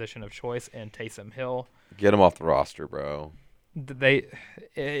his new position of choice in Taysom Hill. Get him off the roster, bro. The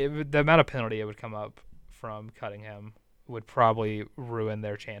amount of penalty it would come up from cutting him would probably ruin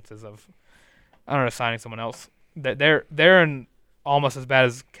their chances of, signing someone else. They're in almost as bad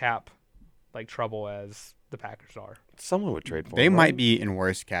as cap trouble as the Packers are. Someone would trade for They him. might be in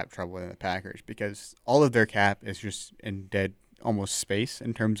worse cap trouble than the Packers because all of their cap is just in dead almost space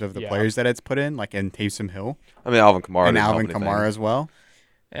in terms of the players that it's put in, like in Taysom Hill. I mean, Alvin Kamara. And Alvin Kamara as well.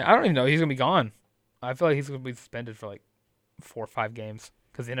 And I don't even know. He's going to be gone. I feel like he's going to be suspended for 4 or 5 games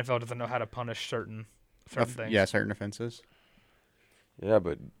because the NFL doesn't know how to punish certain things. Yeah, certain offenses. Yeah,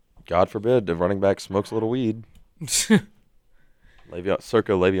 but God forbid the running back smokes a little weed. Circa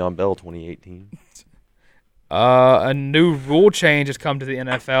Le'Veon Bell 2018. A new rule change has come to the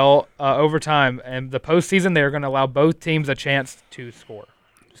NFL over time, and the postseason they're going to allow both teams a chance to score.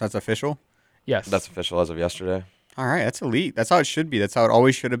 So that's official? Yes. That's official as of yesterday. All right, that's elite. That's how it should be. That's how it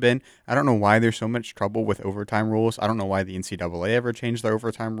always should have been. I don't know why there's so much trouble with overtime rules. I don't know why the NCAA ever changed their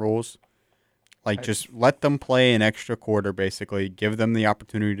overtime rules. Like, just let them play an extra quarter, basically. Give them the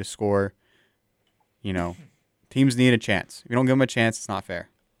opportunity to score. You know, teams need a chance. If you don't give them a chance, it's not fair.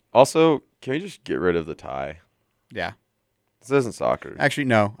 Also, can we just get rid of the tie? Yeah. This isn't soccer. Actually,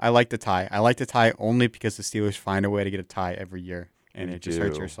 no. I like the tie. I like the tie only because the Steelers find a way to get a tie every year, and We it just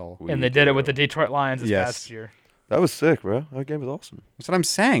hurts do. your soul. And they did it with the Detroit Lions this Yes. past year. That was sick, bro. That game was awesome. That's what I'm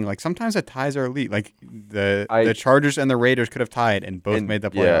saying. Like, sometimes the ties are elite. Like, the I- Chargers and the Raiders could have tied and both made the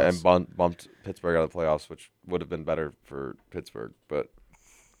playoffs. Yeah, and bumped Pittsburgh out of the playoffs, which would have been better for Pittsburgh. But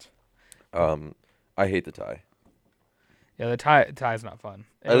I hate the tie. Yeah, the tie is not fun.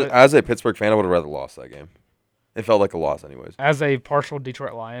 As a Pittsburgh fan, I would have rather lost that game. It felt like a loss, anyways. As a partial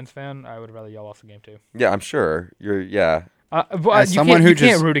Detroit Lions fan, I would rather y'all lost the game too. Yeah, I'm sure. Yeah. But As you someone can't, who you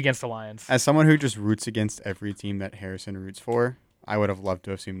can't just- root against the Lions. As someone who just roots against every team that Harrison roots for, I would have loved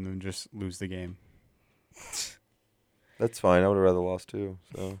to have seen them just lose the game. That's fine. I would have rather lost too.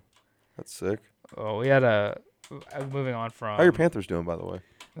 So that's sick. Oh, we had moving on from. How are your Panthers doing, by the way?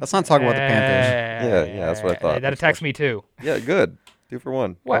 Let's not talk about the Panthers. Yeah, that's what I thought. That attacks me too. Yeah, good. 2 for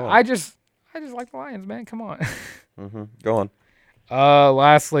 1. What? I just like the Lions, man. Come on. Go on.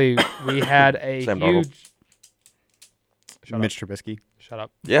 Lastly, we had a Sam Darnold. huge. Shut Mitch Trubisky, Shut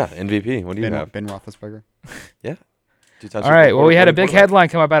up. Yeah, MVP. What do you have? Ben Roethlisberger. 2 times. All right. Well, we had a big quarterback. headline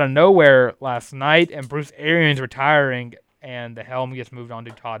come up out of nowhere last night, and Bruce Arians retiring, and the helm gets moved on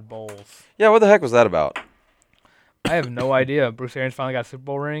to Todd Bowles. Yeah, what the heck was that about? I have no idea. Bruce Arians finally got a Super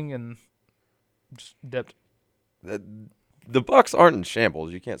Bowl ring and just dipped. The Bucks aren't in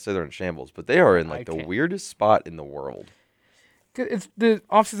shambles. You can't say they're in shambles, but they are in like I the can't. weirdest spot in the world. It's the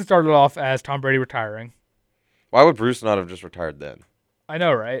offseason started off as Tom Brady retiring. Why would Bruce not have just retired then? I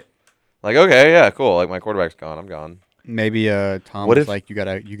know, right? Like, okay, yeah, cool. Like my quarterback's gone. I'm gone. Maybe Tom What was if- like, you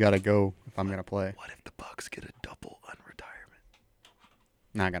gotta go if I'm gonna play. What if the Bucks get a double unretirement?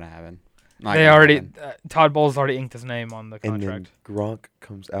 Not gonna happen. Not They gonna already happen. Todd Bowles already inked his name on the And contract. then Gronk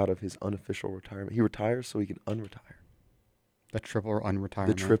comes out of his unofficial retirement. He retires so he can unretire. The triple unretirement.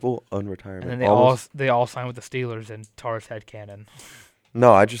 The triple unretirement. And then Almost- they all signed with the Steelers and Tar's head cannon.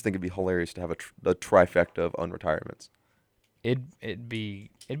 No, I just think it'd be hilarious to have a trifecta of unretirements. It'd be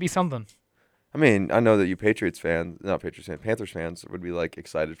something. I mean, I know that you Panthers fans would be like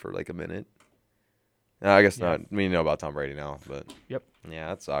excited for like a minute. No, I guess Yeah. not. I mean, you know about Tom Brady now, but Yep. yeah,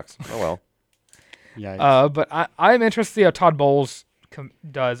 that sucks. Oh well. Yeah. But I'm interested to see how Todd Bowles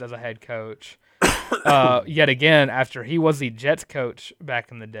does as a head coach. Yet again, after he was the Jets coach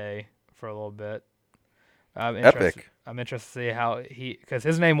back in the day for a little bit. Epic. I'm interested to see how because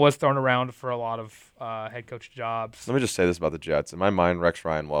his name was thrown around for a lot of head coach jobs. Let me just say this about the Jets. In my mind, Rex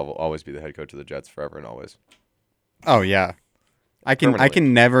Ryan will always be the head coach of the Jets forever and always. Oh yeah. I Permanently.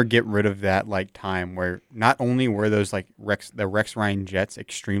 can never get rid of that like time where not only were those like the Rex Ryan Jets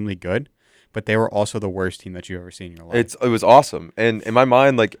extremely good, but they were also the worst team that you've ever seen in your life. It was awesome. And in my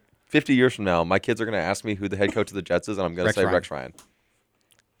mind, like 50 years from now, my kids are going to ask me who the head coach of the Jets is, and I'm going to Rex say Ryan. Rex Ryan.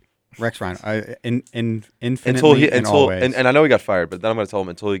 Rex Ryan, infinitely Until always. and I know he got fired, but then I'm going to tell him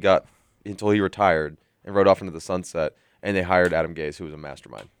until he retired and rode off into the sunset, and they hired Adam Gase, who was a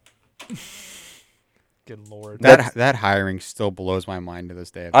mastermind. Good lord. that hiring still blows my mind to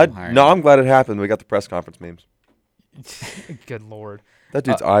this day. of them hiring him. I'm glad it happened. We got the press conference memes. Good lord. That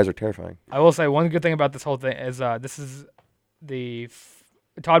dude's eyes are terrifying. I will say one good thing about this whole thing is this is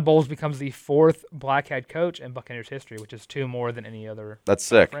Todd Bowles becomes the 4th black head coach in Buccaneers history, which is 2 more than any other That's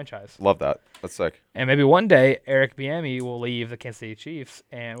sick. franchise. Love that. That's sick. And maybe one day Eric Bieniemy will leave the Kansas City Chiefs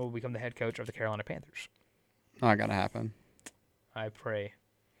and will become the head coach of the Carolina Panthers. Not gonna happen. I pray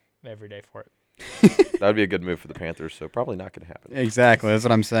every day for it. That would be a good move for the Panthers, so probably not going to happen. Exactly. That's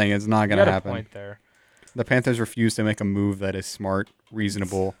what I'm saying. It's not You gonna got happen. a point there. The Panthers refuse to make a move that is smart,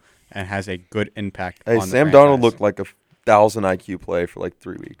 reasonable, and has a good impact. Hey, on Sam the Darnold franchise. looked like a 1,000 IQ play for like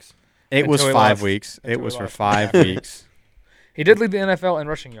 3 weeks. It was Until he 5 lost. weeks. It Until was he for lost. 5 weeks. He did lead the NFL in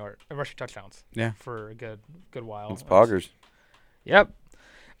rushing touchdowns. Yeah. For a good while. It's poggers. Yep.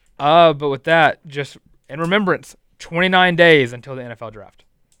 But with that, just in remembrance, 29 days until the NFL draft.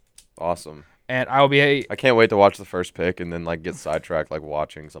 Awesome. And I will be I can't wait to watch the first pick and then like get sidetracked like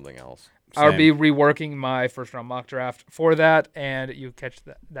watching something else. I'll Same. be reworking my first round mock draft for that, and you catch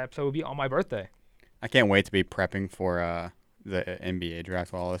that episode will be on my birthday. I can't wait to be prepping for the NBA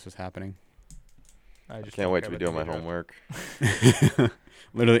draft while all this is happening. I just Can't don't wait care to be about doing my the homework.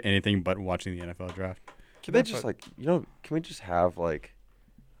 Literally anything but watching the NFL draft. Can they That's just what- like can we just have like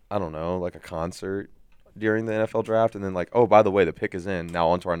I don't know, like a concert during the NFL draft and then like, oh, by the way, the pick is in. Now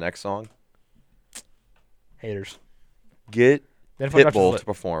on to our next song. Haters. Get The NFL draft is Pitbull lit. to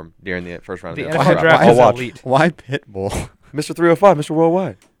perform during the first round The of the NFL draft I'll is watch. elite. Why Pitbull? Mr. 305, Mr.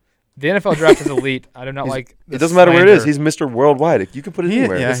 Worldwide. The NFL draft is elite. I do not like. It doesn't matter where it is. He's Mr. Worldwide. You can put it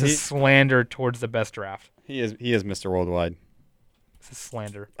anywhere. yeah. This is slander towards the best draft. He is Mr. Worldwide. This is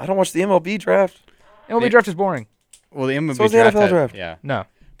slander. I don't watch the MLB draft. MLB draft is boring. Well, the MLB So is the draft, NFL draft. Yeah, No.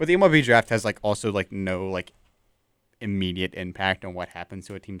 but the MLB draft has like also like no like immediate impact on what happens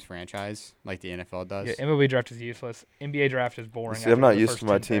to a team's franchise like the NFL does. Yeah, MLB draft is useless. NBA draft is boring. See, after I'm not the used first to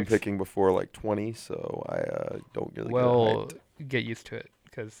my 10 team picks. picking before like 20, so I don't really Well, get hyped. get used to it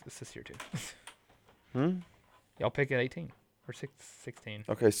because this is your team. Hmm? Y'all pick at 18 or 16.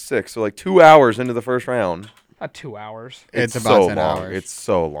 Okay, 6. So like 2 hours into the first round. Not 2 hours. It's so about 10 long. hours. It's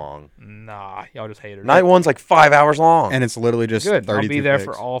so long. Nah, y'all just haters. Night one's like 5 hours long. And it's literally just Good. 32 I'll be there picks.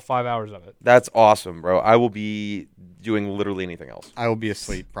 for all 5 hours of it. That's awesome, bro. I will be doing literally anything else. I will be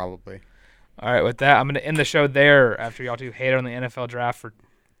asleep probably. All right, with that, I'm going to end the show there after y'all two hate on the NFL draft for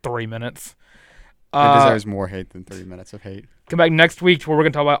 3 minutes. It deserves more hate than 30 minutes of hate. Come back next week where we're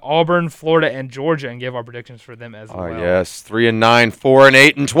going to talk about Auburn, Florida, and Georgia and give our predictions for them as Oh well. yes, 3-9,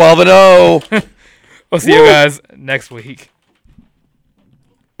 4-8, and 12-0. We'll see you guys next week.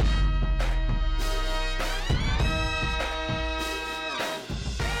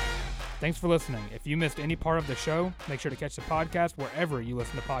 Thanks for listening. If you missed any part of the show, make sure to catch the podcast wherever you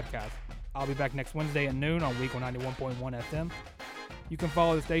listen to podcasts. I'll be back next Wednesday at noon on Weagle 91.1 FM. You can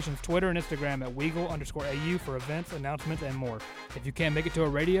follow the station's Twitter and Instagram at Weagle_AU for events, announcements, and more. If you can't make it to a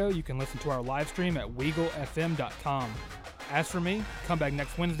radio, you can listen to our live stream at WeagleFM.com. As for me, come back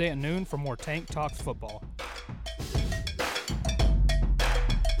next Wednesday at noon for more Tank Talks Football.